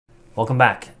Welcome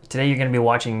back. Today you're going to be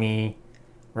watching me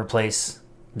replace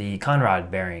the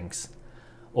conrod bearings,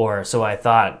 or so I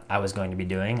thought I was going to be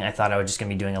doing. I thought I was just going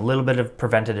to be doing a little bit of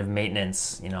preventative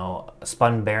maintenance. You know,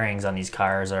 spun bearings on these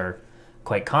cars are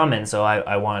quite common, so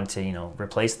I wanted to,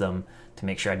 replace them to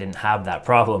make sure I didn't have that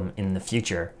problem in the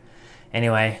future.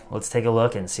 Anyway, let's take a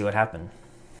look and see what happened.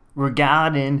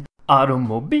 Regarding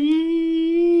automobiles,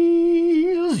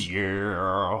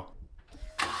 yeah.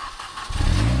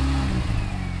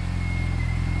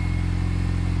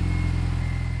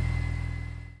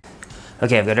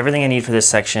 Okay, I've got everything I need for this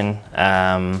section.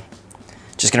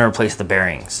 Just gonna replace the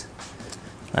bearings.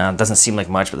 It doesn't seem like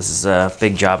much, but this is a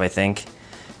big job, I think.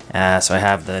 So I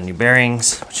have the new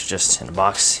bearings, which are just in a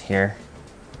box here.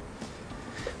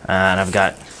 And I've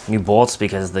got new bolts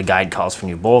because the guide calls for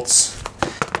new bolts,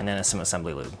 and then some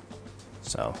assembly lube.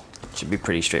 So it should be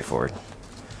pretty straightforward.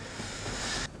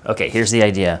 Okay, here's the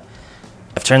idea.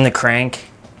 I've turned the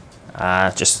crank,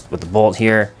 just with the bolt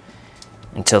here,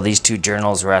 until these two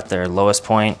journals are at their lowest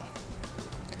point,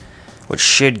 which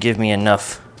should give me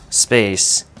enough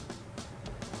space,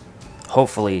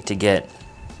 hopefully, to get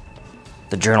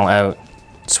the journal out,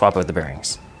 swap out the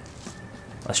bearings.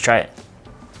 Let's try it.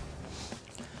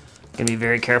 Gonna be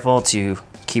very careful to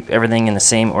keep everything in the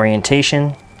same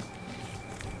orientation.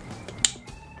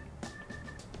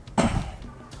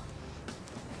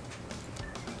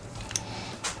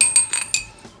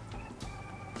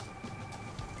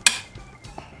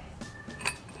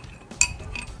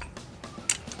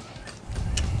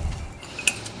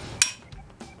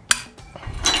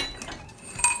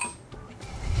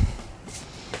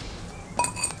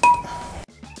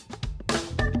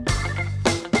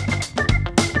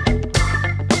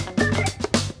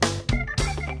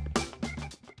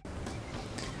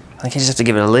 I think I just have to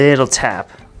give it a little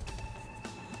tap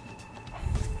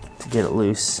to get it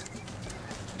loose.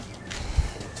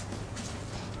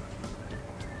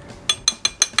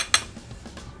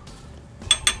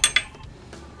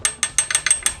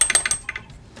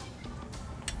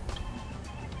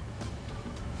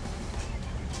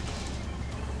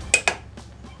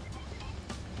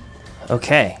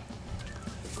 Okay.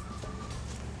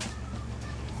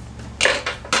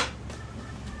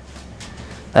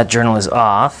 That journal is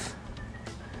off.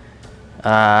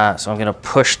 So I'm gonna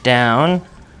push down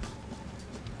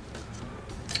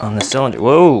on the cylinder.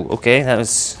 Whoa, okay, that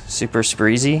was super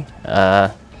easy.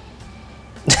 Not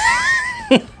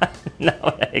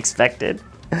what I expected.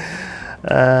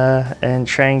 And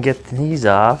try and get these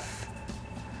off.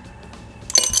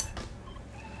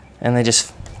 And they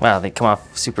just, wow, they come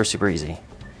off super easy.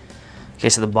 Okay,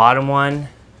 so the bottom one,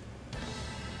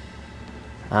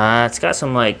 it's got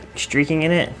some like streaking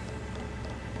in it.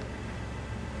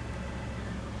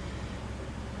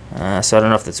 So I don't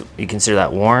know if that's, you consider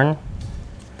that worn.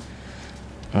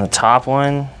 And the top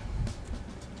one,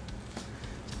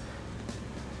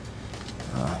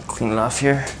 clean it off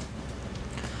here.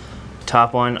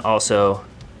 Top one also,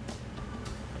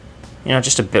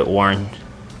 just a bit worn.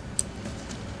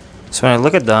 So when I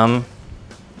look at them,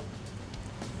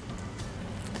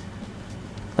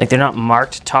 like they're not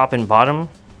marked top and bottom.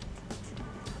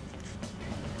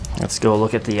 Let's go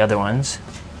look at the other ones.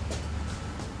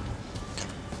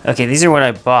 Okay, these are what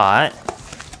I bought.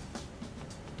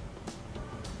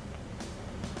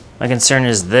 My concern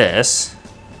is this.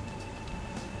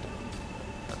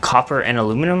 Copper and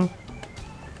aluminum.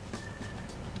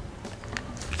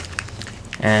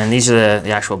 And these are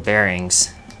the actual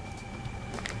bearings.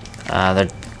 They're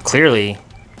clearly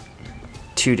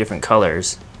two different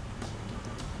colors.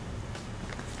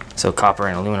 So copper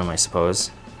and aluminum, I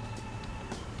suppose.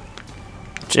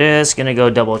 Just gonna go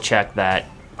double check that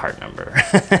part number.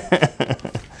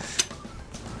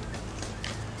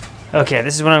 Okay,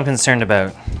 this is what I'm concerned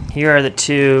about. Here are the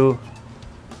two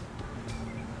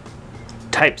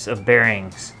types of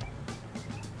bearings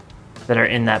that are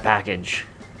in that package.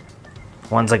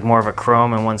 One's like more of a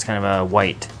chrome and one's kind of a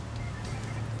white.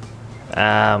 They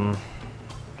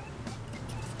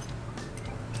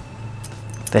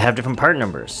have different part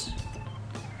numbers.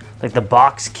 Like the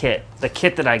box kit, the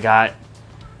kit that I got,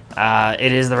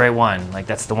 it is the right one. Like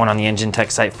that's the one on the engine tech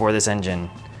site for this engine.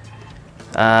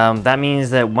 That means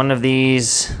that one of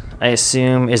these, I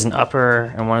assume, is an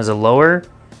upper and one is a lower.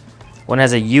 One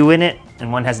has a U in it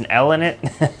and one has an L in it.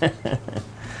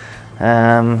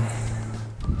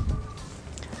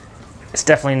 It's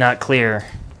definitely not clear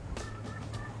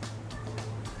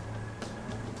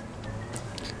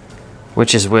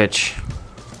which is which.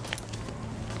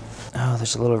 Oh,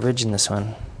 there's a little ridge in this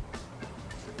one.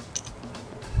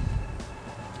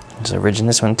 There's a ridge in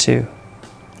this one too.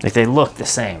 Like they look the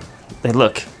same. They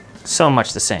look so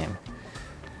much the same.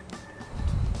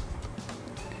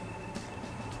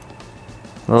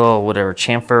 little whatever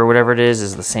chamfer, whatever it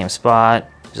is the same spot.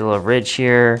 There's a little ridge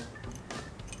here.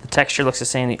 The texture looks the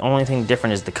same. The only thing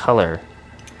different is the color.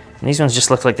 And these ones just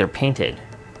look like they're painted,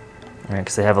 right?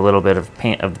 Because they have a little bit of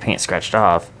the paint scratched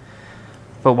off.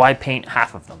 But why paint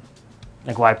half of them?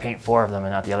 Like, why paint 4 of them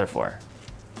and not the other 4?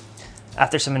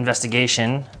 After some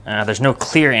investigation, there's no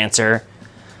clear answer,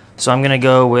 so I'm gonna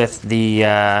go with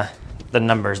the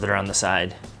numbers that are on the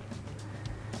side,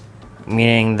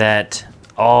 meaning that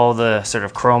all the sort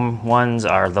of chrome ones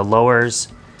are the lowers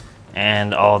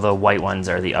and all the white ones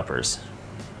are the uppers.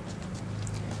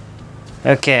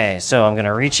 Okay, so I'm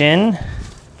gonna reach in. I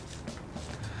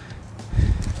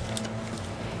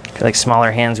feel like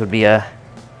smaller hands would be a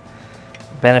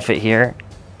benefit here.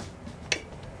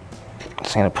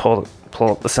 Just gonna pull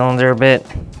up the cylinder a bit,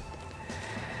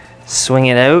 swing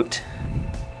it out.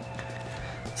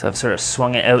 So I've sort of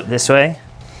swung it out this way.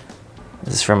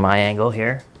 This is from my angle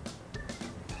here.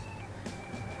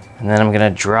 And then I'm gonna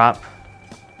drop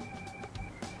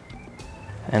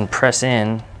and press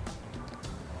in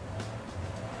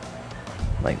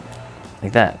like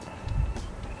that.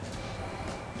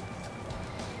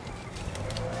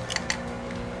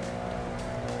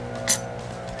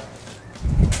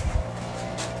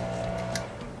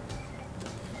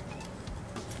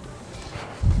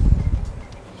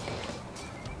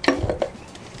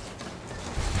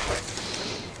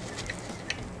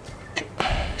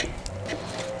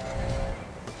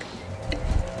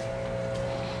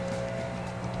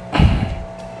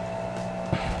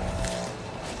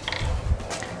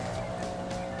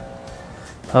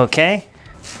 Okay,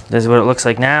 this is what it looks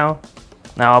like now.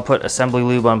 Now I'll put assembly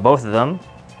lube on both of them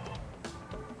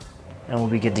and we'll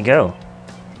be good to go.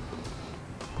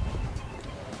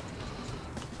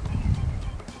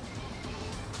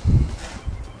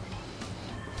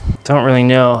 Don't really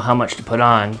know how much to put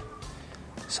on,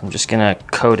 so I'm just gonna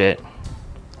coat it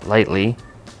lightly.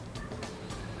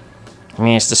 I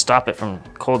mean, it's to stop it from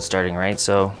cold starting, right?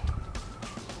 So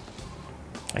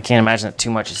I can't imagine that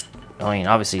too much is, I mean,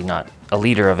 obviously not a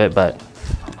liter of it, but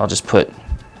I'll just put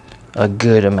a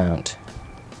good amount.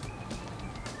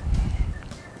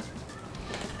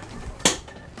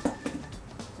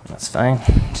 That's fine,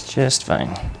 it's just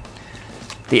fine.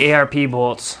 The ARP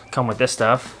bolts come with this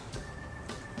stuff.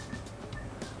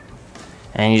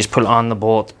 And you just put it on the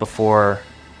bolt before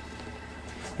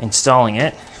installing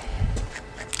it.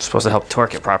 It's supposed to help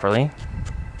torque it properly.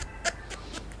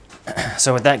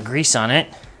 So with that grease on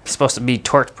it, it's supposed to be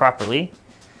torqued properly.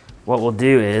 What we'll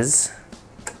do is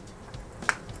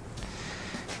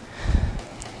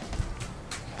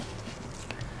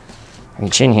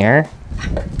reach in here,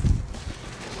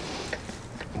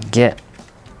 get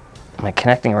my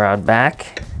connecting rod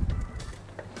back.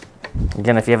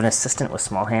 Again, if you have an assistant with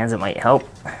small hands, it might help.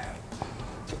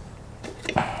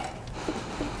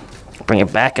 Bring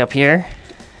it back up here.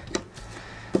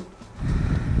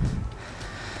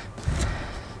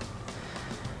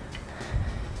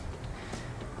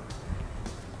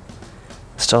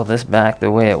 Install this back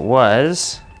the way it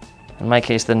was. In my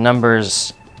case, the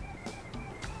numbers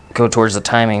go towards the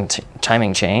timing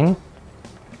chain.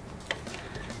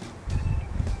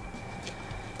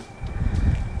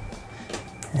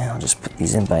 And I'll just put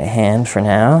these in by hand for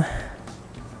now.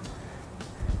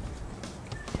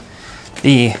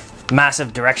 The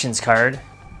massive directions card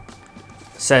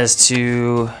says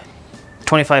to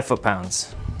 25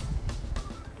 foot-pounds.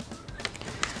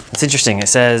 It's interesting, it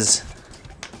says,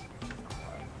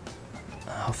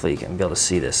 hopefully you can be able to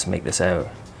see this, make this out,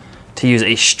 to use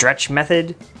a stretch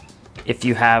method if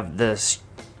you have this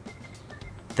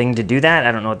thing to do that.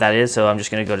 I don't know what that is, so I'm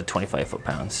just gonna go to 25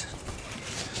 foot-pounds.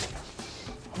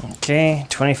 Okay,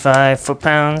 25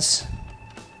 foot-pounds.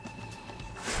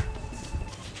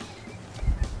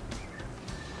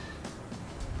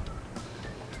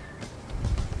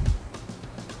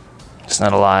 It's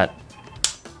not a lot.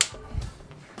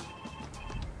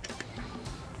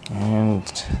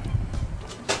 And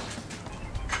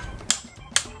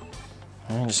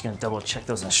I'm just gonna double check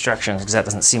those instructions because that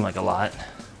doesn't seem like a lot.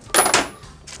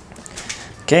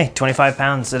 Okay, 25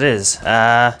 pounds it is.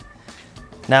 Now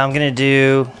I'm gonna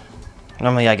do,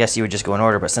 normally I guess you would just go in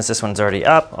order, but since this one's already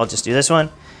up, I'll just do this one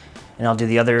and I'll do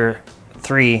the other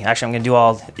 3. Actually, I'm gonna do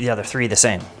all the other 3 the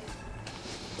same.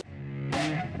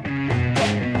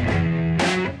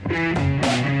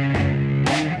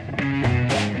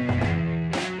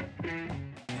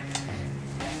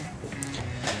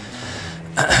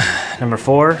 Number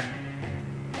 4.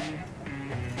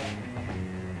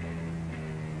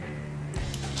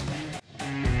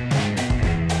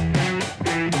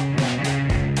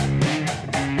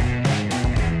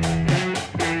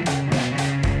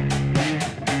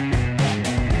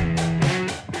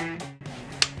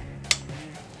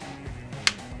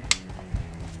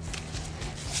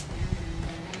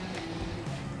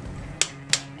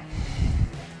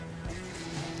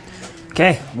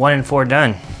 Okay, 1 and 4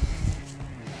 done.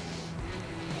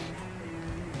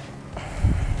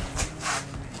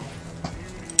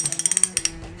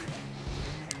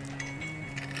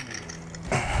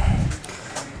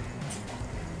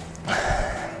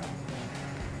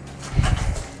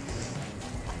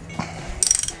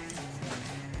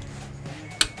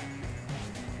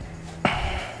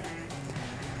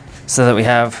 So that we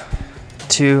have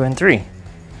 2 and 3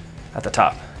 at the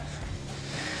top.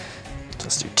 So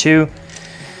let's do 2.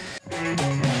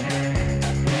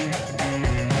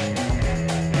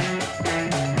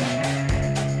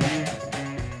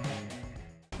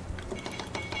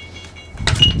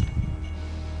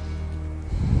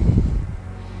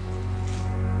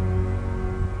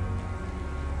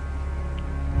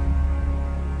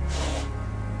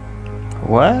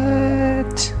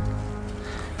 What?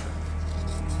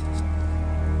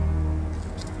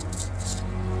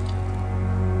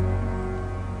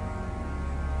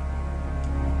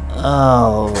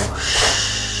 Oh,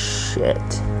 shit.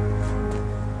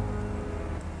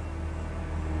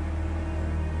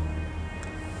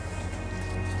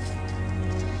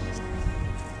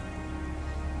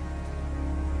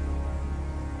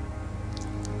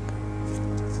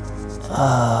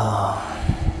 Oh.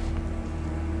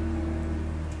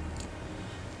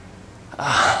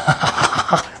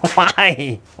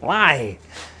 Why? Why?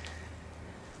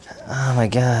 Oh my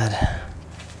God.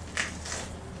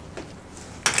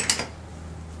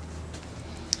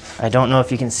 I don't know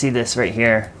if you can see this right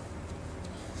here.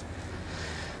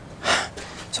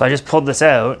 So I just pulled this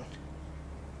out.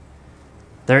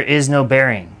 There is no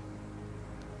bearing.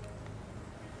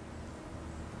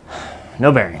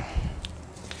 No bearing.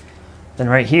 Then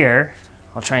right here,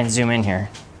 I'll try and zoom in here.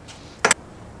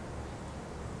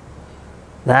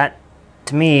 That,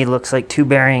 to me, looks like 2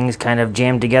 bearings kind of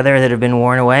jammed together that have been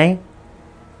worn away.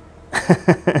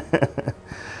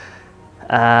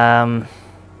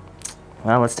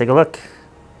 Well, let's take a look.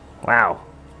 Wow.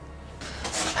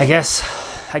 I guess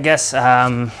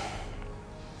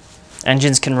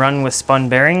engines can run with spun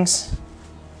bearings.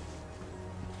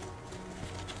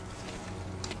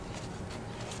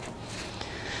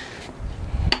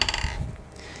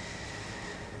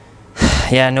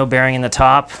 Yeah, no bearing in the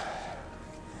top.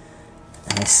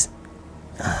 Nice.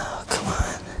 Oh, come on.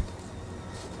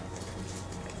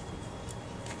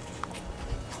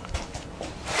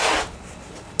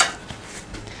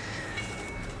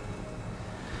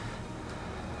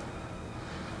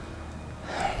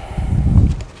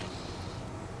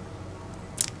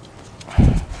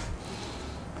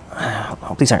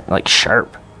 I hope these aren't like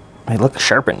sharp. They look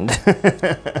sharpened.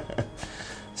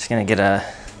 Just gonna get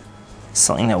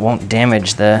something that won't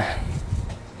damage the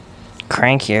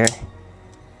crank here.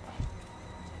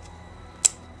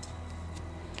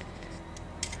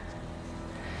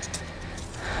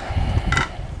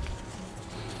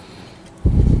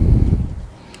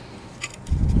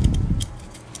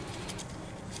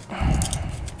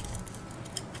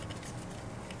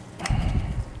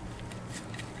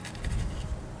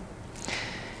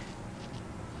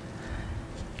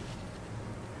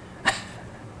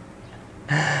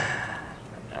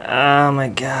 Oh my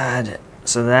God.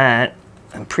 So that,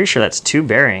 I'm pretty sure that's 2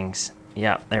 bearings.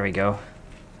 Yeah, there we go.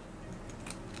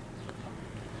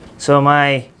 So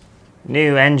my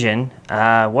new engine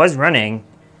was running,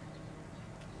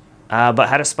 but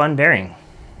had a spun bearing.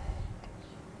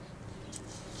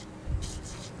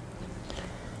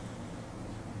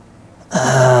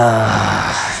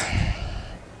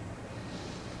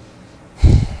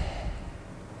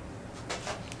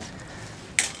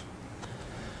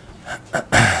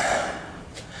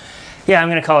 Yeah, I'm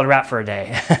gonna call it a wrap for a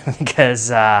day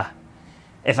because if I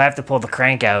have to pull the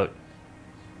crank out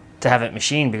to have it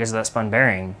machined because of that spun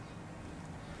bearing,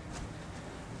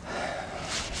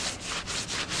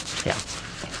 yeah,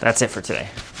 that's it for today.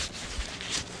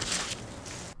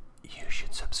 You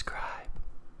should subscribe.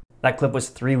 That clip was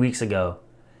 3 weeks ago,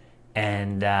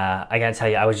 and I gotta tell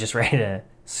you, I was just ready to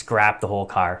scrap the whole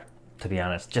car, to be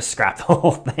honest. Just scrap the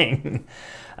whole thing.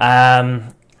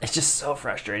 It's just so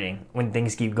frustrating when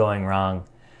things keep going wrong.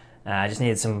 I just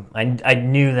needed some, I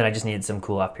knew that I just needed some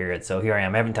cool off period. So here I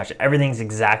am. I haven't touched it. Everything's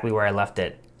exactly where I left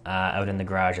it out in the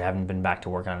garage. I haven't been back to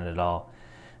work on it at all.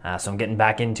 So I'm getting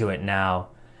back into it now.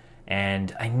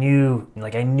 And I knew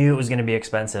it was going to be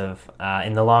expensive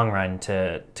in the long run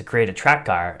to create a track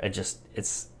car.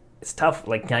 It's tough.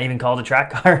 Like, can I even call it a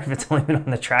track car if it's only been on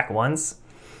the track once?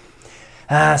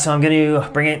 So I'm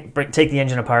going to take the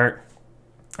engine apart,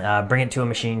 bring it to a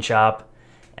machine shop,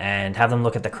 and have them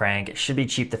look at the crank. It should be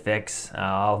cheap to fix.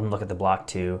 I'll have them look at the block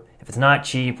too. If it's not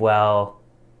cheap, well,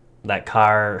 that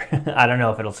car, I don't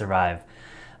know if it'll survive.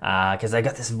 because I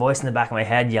got this voice in the back of my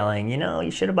head yelling, you know,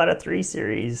 you should have bought a 3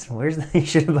 Series. You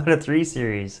should have bought a 3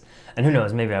 Series. And who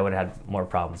knows, maybe I would have had more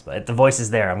problems. But the voice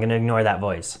is there. I'm going to ignore that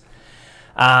voice.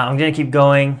 I'm going to keep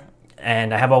going,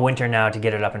 and I have all winter now to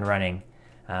get it up and running.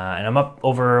 And I'm up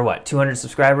over, 200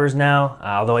 subscribers now,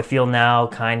 although I feel now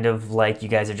kind of like you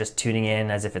guys are just tuning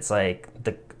in as if it's like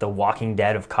the Walking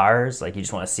Dead of cars. Like you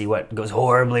just want to see what goes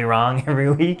horribly wrong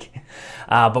every week.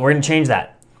 But we're going to change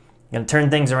that. We're going to turn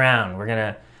things around. We're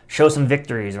going to show some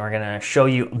victories, and we're going to show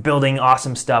you building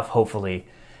awesome stuff, hopefully.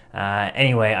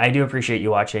 Anyway, I do appreciate you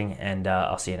watching, and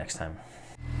I'll see you next time.